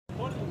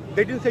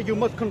They didn't say you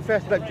must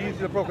confess that Jesus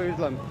is the Prophet of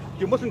Islam.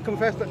 You mustn't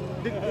confess that.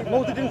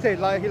 Moses didn't say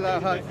La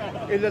ilaha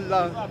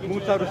illallah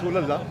Musa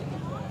Rasulullah.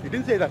 He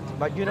didn't say that.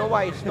 But you know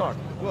why it's not?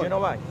 What? You know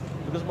why?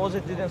 Because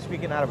Moses didn't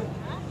speak in Arabic.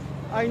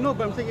 I know,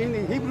 but I'm saying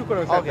in Hebrew could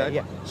have said that.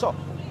 Yeah. So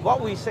what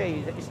we say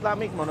is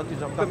Islamic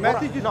monotheism. The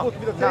message is supposed to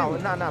be the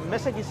same. No.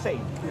 Message is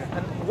same.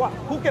 And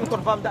who can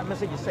confirm that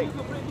message is same?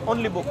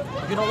 Only book.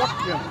 You know what?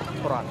 Yeah.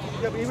 Quran.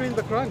 Yeah, but even in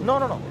the Quran.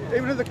 No.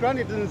 Even in the Quran,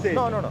 it doesn't say.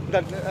 No.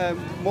 That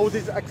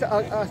Moses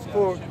asked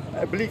for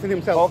belief in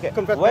himself.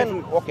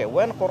 Okay.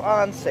 When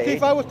Quran says. See,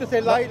 if I was to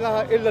say La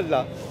ilaha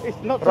illallah,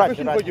 it's not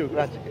sufficient for you.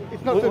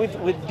 It's not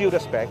with due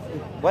respect,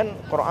 when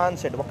Quran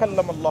said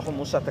وَكَلَّمَ اللَّهُ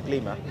مُوسَى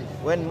تَكْلِيمًا,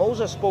 when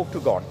Moses spoke to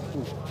God,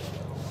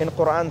 in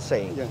Quran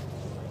saying,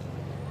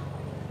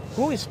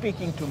 who is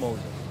speaking to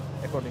Moses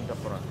according to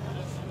Quran?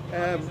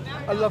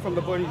 Allah from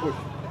the burning bush.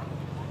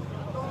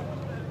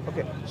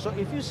 Okay, so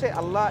if you say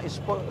Allah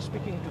is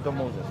speaking to the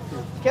Moses,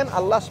 can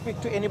Allah speak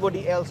to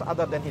anybody else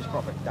other than his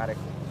prophet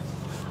directly?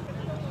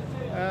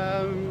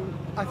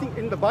 I think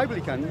in the Bible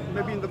he can.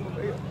 Maybe in the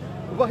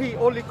Wahi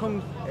only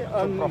comes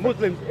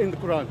Muslims in the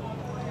Quran,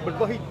 but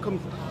Wahi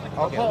comes.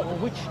 Okay,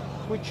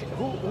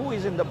 who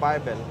is in the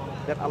Bible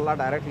that Allah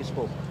directly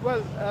spoke?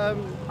 Well,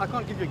 I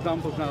can't give you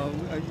examples now,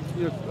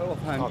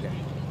 offhand. Okay.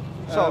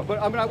 So, but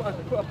I mean,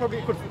 I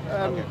probably could.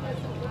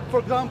 For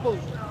example,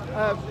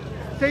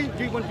 say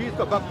when Jesus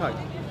got baptized,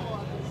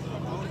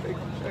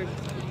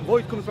 a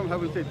voice comes from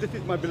heaven and says, "This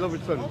is my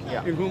beloved son,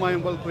 in whom I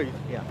am well pleased."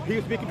 Yeah. He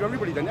was speaking to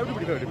everybody. Then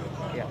everybody heard him.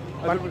 Yeah.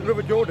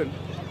 River Jordan.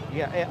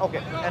 Yeah. Okay.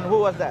 And who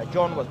was that?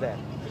 John was there.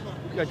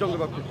 Yeah, John the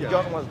Baptist. Yeah.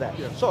 John was there.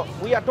 Yeah. So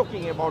we are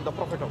talking about the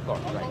prophet of God,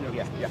 right?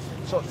 Yeah.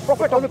 So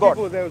prophet But other of God.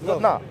 people there as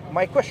well. Now,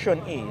 my question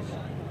is,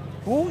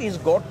 who is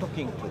God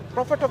talking to?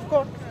 Prophet of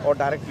God or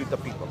directly the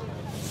people?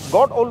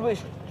 God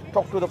always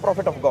talk to the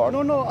prophet of God.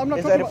 No, I'm not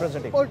is talking a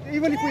representative. Or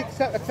even if we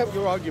accept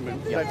your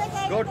argument that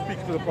God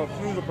speaks to the prophet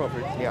through the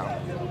prophet. Yeah.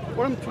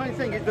 What I'm trying to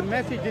say is the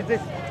message is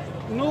this: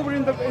 nowhere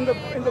in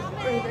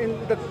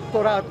the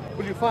Torah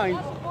will you find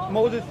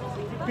Moses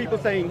people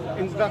saying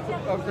in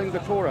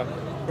the Torah,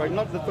 right?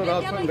 Not the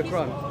Torah, but in the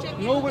Quran.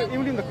 Nowhere,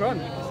 even in the Quran,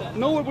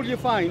 nowhere will you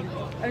find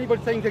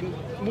anybody saying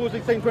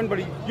Moses saying to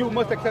anybody, "You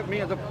must accept me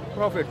as a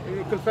prophet.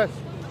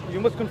 You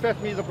must confess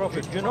me as a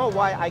prophet." Do you know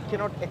why I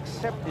cannot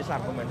accept this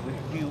argument with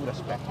due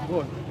respect?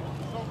 Go on.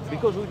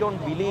 Because we don't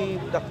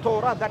believe the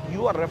Torah that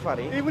you are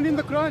referring. Even in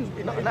the Quran.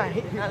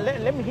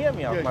 Let me hear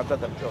me out, my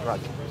brother Raj.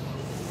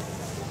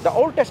 The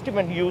Old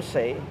Testament you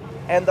say,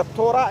 and the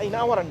Torah in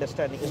our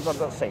understanding is not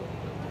the same.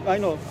 I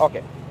know.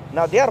 Okay.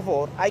 Now,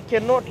 therefore, I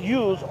cannot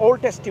use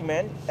Old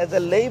Testament as a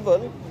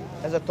label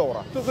as a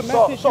Torah. So the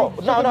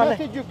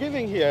message you're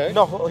giving here.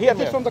 No, hear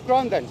me is from the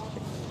Quran then.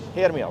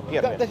 Hear me out.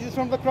 That is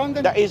from the Quran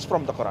then. That is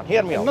from the Quran.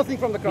 Hear me out. Nothing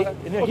from the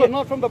Quran.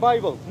 Not from the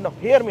Bible. No,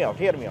 hear me out.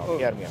 Hear me out.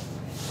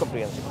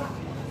 Comprehensively.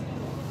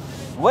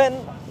 When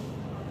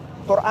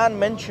Quran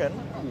mentioned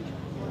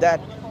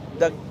that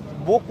the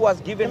book was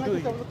given to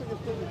him.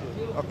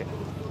 Okay.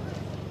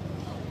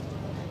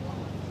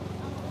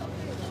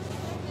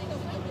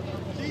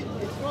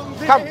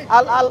 Come,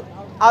 I'll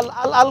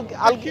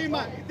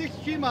This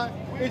Shema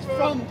is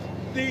from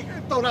the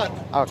Torah.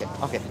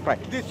 Okay, right.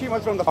 This Shema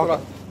is from the Torah.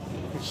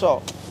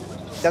 So,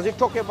 does it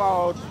talk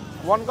about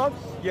one God?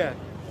 Yeah.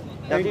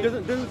 And it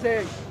doesn't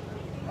say,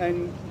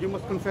 and you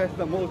must confess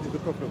that Moses is the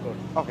prophet of God.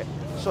 Okay.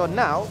 So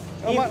now,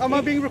 am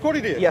I being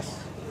recorded here?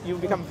 Yes. You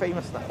become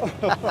famous now.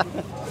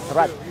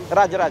 Raj.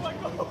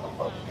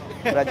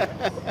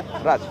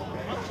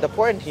 The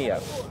point here,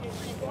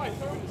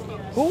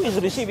 who is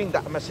receiving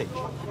that message?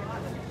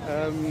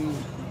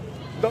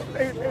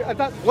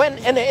 When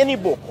in any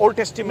book, Old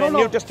Testament,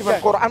 New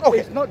Testament, Quran. Okay.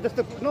 It's not just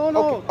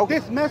Okay.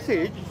 This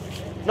message.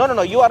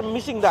 No. You are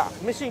missing the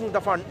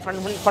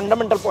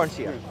fundamental points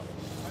here.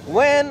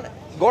 When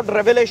God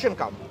revelation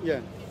come,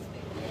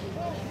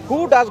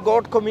 who does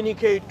God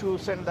communicate to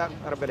send that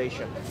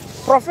revelation?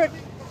 Prophet,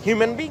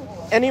 human being,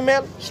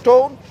 animal,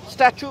 stone,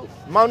 statue,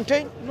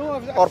 mountain,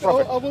 or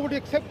prophet? I've already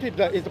accepted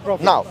that is the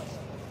prophet. Now,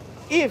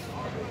 if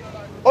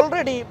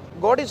already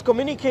God is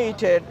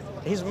communicated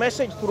his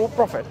message through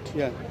prophet,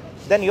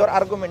 then your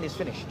argument is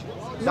finished.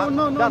 Done,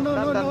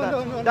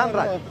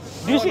 right?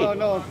 Do you see?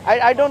 No.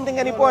 I don't think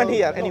any point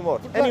here anymore.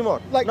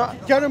 Like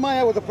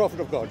Jeremiah was a prophet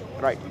of God.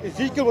 Right.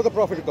 Ezekiel was a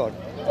prophet of God.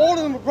 All of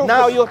them were prophets.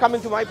 Now you're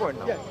coming to my point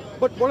now. Yeah.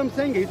 But what I'm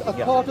saying is, as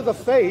part of the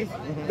faith,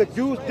 the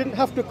Jews didn't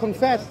have to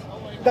confess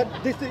that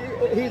he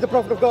is the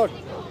prophet of God.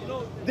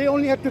 They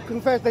only had to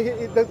confess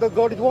that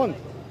God is one.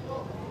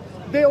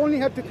 They only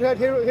had to declare,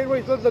 here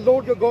is the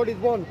Lord your God is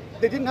one.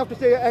 They didn't have to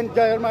say, and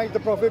Jeremiah is the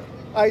prophet,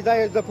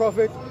 Isaiah is the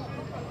prophet,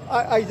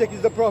 Isaac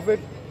is the prophet,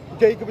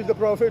 Jacob is the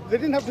prophet. They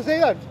didn't have to say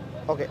that.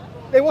 Okay.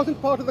 It wasn't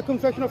part of the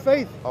confession of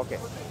faith. Okay.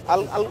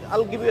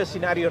 I'll give you a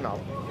scenario now.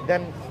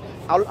 Then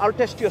I'll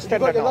test your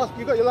standard now.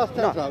 You got your last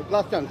chance now.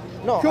 Last chance.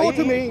 No. Show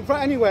to me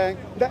from anywhere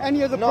that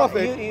any other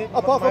prophet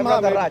apart from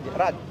Muhammad.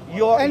 Raj,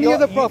 any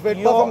other prophet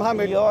apart from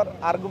Muhammad. Your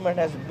argument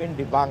has been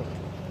debunked.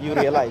 You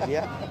realize,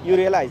 yeah? You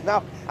realize.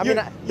 Now, I mean,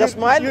 the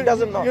smile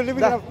doesn't know. You're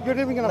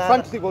living in a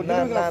fantasy world. You're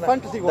living in a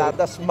fantasy world.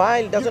 The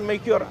smile doesn't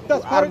make your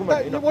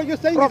argument. What you're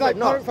saying Prophet,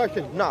 is like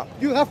fashion. No.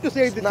 You have to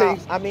say the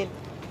things. I mean,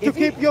 to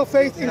keep your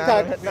faith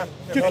intact.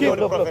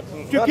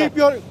 To keep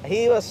your...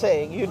 He was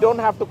saying you don't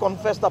have to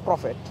confess the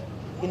Prophet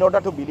in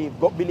order to believe.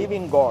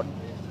 Believing God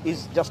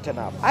is just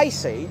enough. I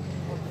say,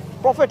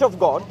 Prophet of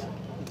God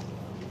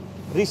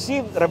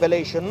received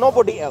revelation,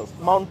 nobody else.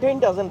 Mountain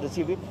doesn't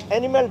receive it,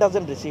 animal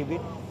doesn't receive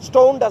it,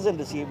 stone doesn't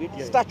receive it,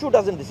 statue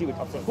doesn't receive it.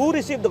 Who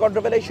received the God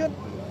revelation?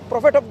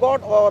 Prophet of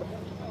God or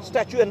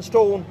statue and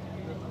stone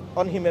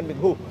on human being?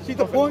 Who? See,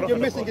 the point you're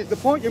missing is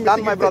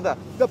my brother.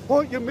 The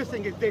point you're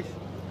missing is this.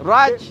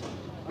 Raj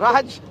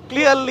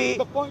clearly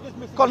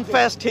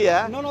confessed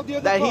here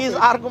that his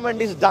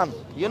argument is done.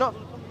 You know,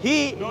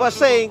 he was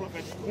saying,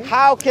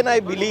 how can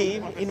I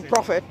believe in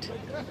Prophet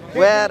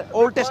where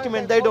Old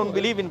Testament they don't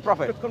believe in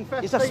Prophet?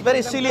 It's a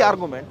very silly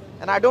argument,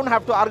 and I don't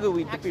have to argue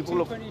with the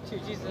people.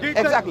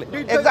 Exactly.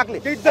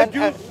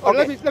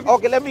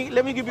 Okay, let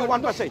me give you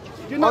one passage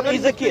on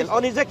Ezekiel,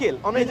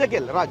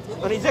 Raj,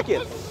 on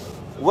Ezekiel,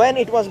 when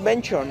it was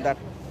mentioned that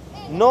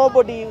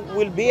nobody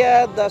will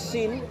bear the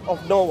sin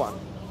of no one.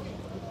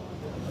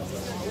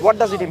 What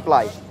does it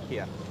imply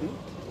here?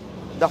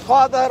 The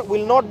father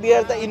will not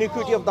bear the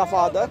iniquity of the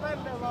father.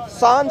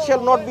 Son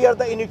shall not bear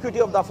the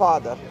iniquity of the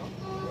father.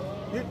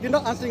 You're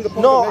not answering the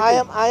point. No,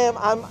 I'm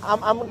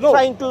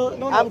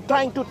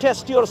trying to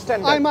test your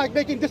standard. I'm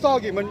making this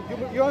argument.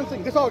 You're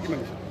answering this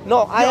argument.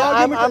 No,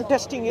 I'm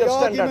testing your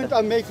standard. The argument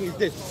I'm making is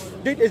this.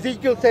 Did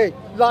Ezekiel say,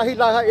 La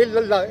ilaha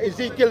illallah,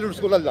 Ezekiel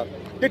Rasulallah?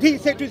 Did he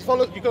say to his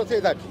followers, you can't say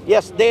that?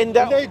 Yes, they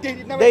never said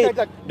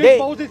that. Did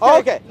Moses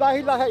say, La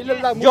ilaha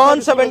illallah? John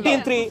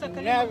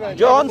 17:3.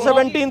 John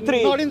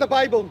 17:3. Not in the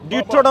Bible.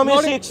 Deuteronomy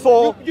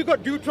 6:4. You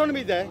got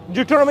Deuteronomy there.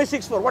 Deuteronomy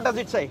 6:4. What does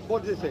it say?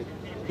 What does it say?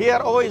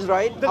 Hear, O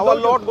Israel, our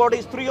Lord God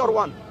is 3 or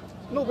 1?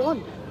 No,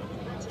 1.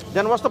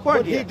 Then what's the point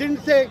but here? He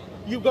didn't say,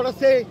 you got to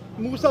say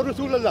Musa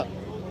Rasulullah.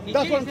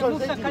 That's what I'm trying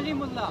to say.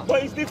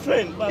 But it's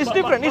different. It's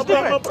different. I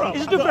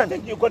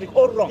think you got it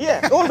all wrong.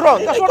 Yeah, all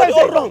wrong. That's what I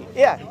said. All wrong.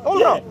 Yeah,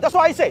 all wrong. That's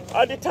what I said.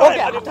 At the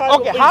time,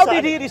 Okay, how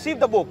did he receive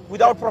the book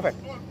without prophet?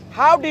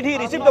 How did he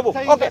receive the book?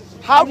 Okay,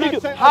 how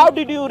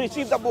did you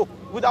receive the book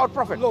without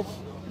prophet? Look,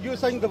 you're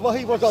saying the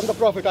wahi was on the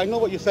prophet. I know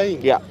what you're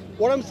saying. Yeah.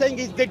 What I'm saying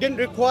is they didn't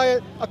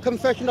require a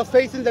confession of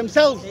faith in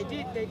themselves.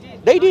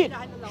 They did.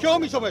 Show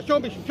me somewhere. Show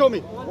me.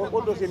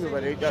 What does he mean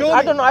by that?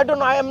 I don't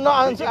know. I am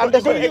not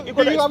understanding.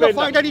 Do you ever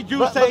find any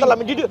Jews saying,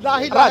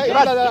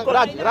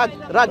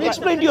 Raj,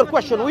 explain your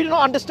question. We're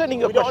not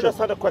understanding your question. We don't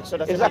understand the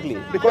question. Exactly.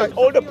 Because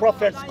all the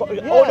prophets,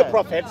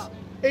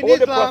 in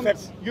Islam,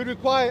 you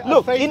require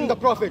a faith in the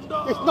Prophet.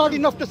 It's not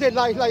enough to say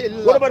La ilaha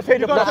illallah. What about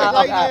faith in the Prophet?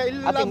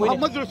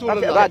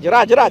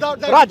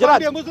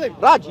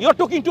 Raj, you're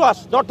talking to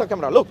us, not the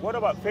camera. Look. What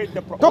about faith in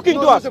the Prophet? Talking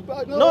to us.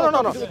 No.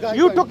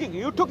 You're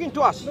talking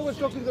to us. No one's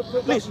talking to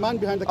the man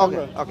behind the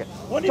camera. Okay.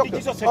 What did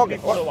Jesus say to the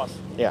followers?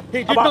 Yeah.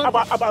 He did not.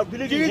 About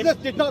believing Jesus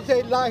did not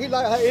say La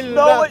ilaha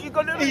illallah.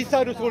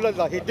 Isa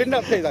Rasulullah. He did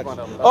not say that.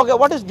 Okay,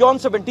 what is John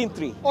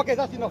 17:3? Okay,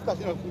 that's enough.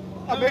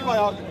 I made my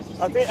argument.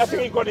 I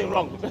think he got it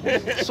wrong.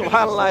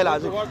 Subhanallah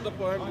al-Azim.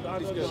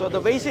 So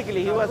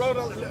basically he was...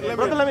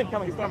 Brother Lamid,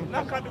 come here.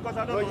 Because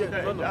I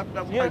don't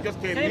know. I just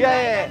came.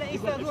 Yeah.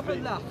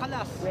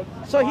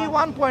 So he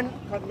one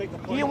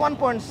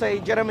point say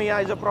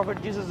Jeremiah is a prophet,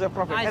 Jesus is a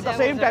prophet. At the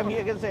same time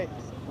he can say,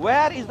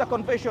 where is the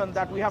confession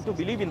that we have to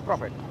believe in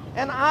prophet?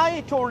 And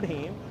I told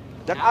him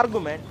that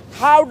argument,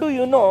 how do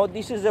you know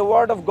this is a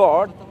word of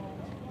God?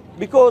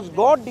 Because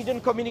God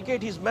didn't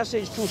communicate his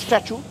message to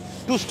statue,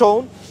 to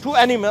stone, to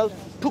animal,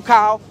 to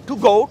cow, to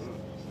goat.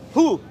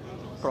 Who?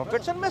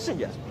 Prophets and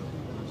messengers.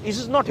 This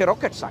is not a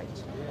rocket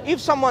science. If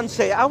someone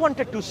say, I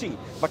wanted to see,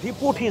 but he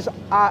put his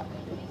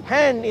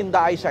hand in the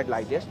eyesight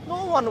like this,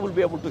 no one will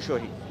be able to show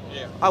him.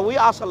 Yeah. We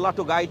ask Allah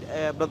to guide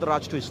Brother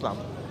Raj to Islam.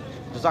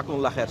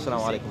 Jazakumullah khair.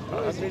 Assalamu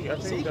alaikum. I think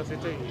that's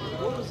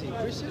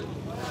it.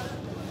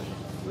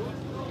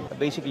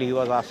 Basically, he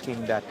was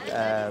asking that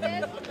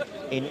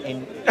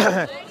in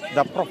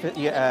the prophet,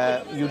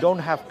 you don't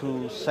have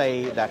to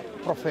say that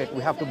prophet,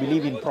 we have to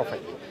believe in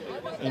prophet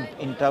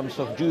in terms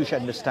of Jewish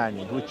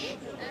understanding, which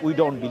we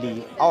don't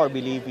believe. Our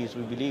belief is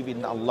we believe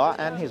in Allah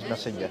and His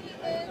Messenger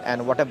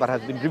and whatever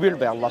has been revealed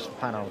by Allah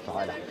subhanahu wa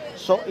ta'ala.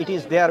 So it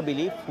is their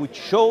belief which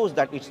shows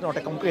that it's not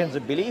a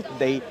comprehensive belief.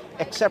 They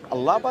accept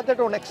Allah, but they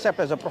don't accept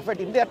as a prophet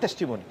in their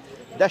testimony.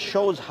 That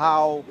shows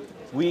how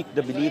weak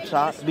the beliefs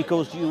are,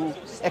 because you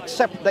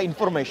accept the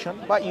information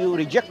but you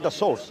reject the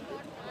source.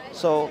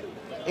 So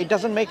it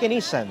doesn't make any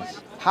sense.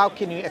 How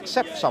can you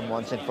accept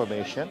someone's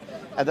information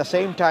at the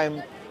same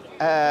time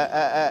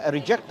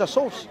reject the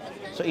source?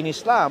 So in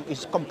Islam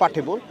it's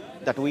compatible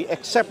that we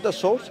accept the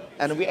source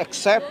and we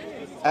accept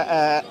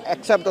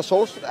accept the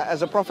source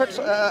as a prophet,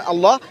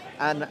 Allah,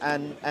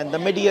 and the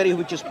mediator,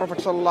 which is Prophet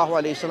sallallahu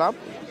alaihi wasallam,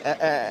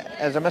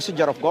 as a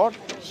messenger of God.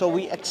 So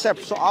we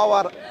accept. So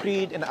our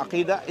creed and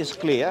aqidah is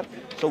clear.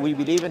 So we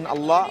believe in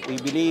Allah, we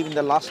believe in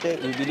the last day,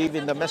 we believe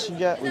in the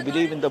messenger, we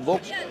believe in the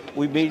books,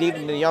 we believe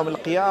in the Yawm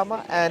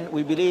al-Qiyamah, and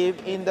we believe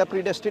in the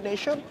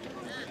predestination.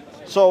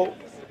 So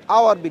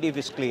our belief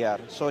is clear.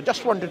 So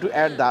just wanted to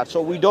add that.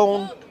 So we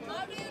don't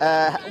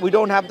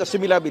have the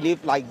similar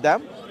belief like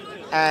them.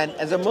 And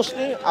as a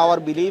Muslim, our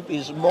belief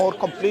is more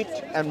complete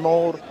and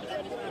more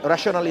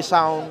rationally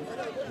sound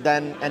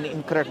than an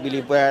incorrect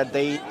belief where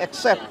they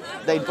accept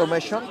the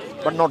information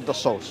but not the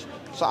source.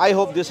 So I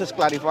hope this is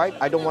clarified.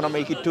 I don't want to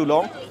make it too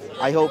long.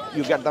 I hope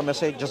you get the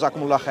message.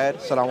 Jazakumullah khair.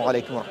 Assalamu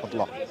alaikum wa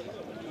rahmatullah.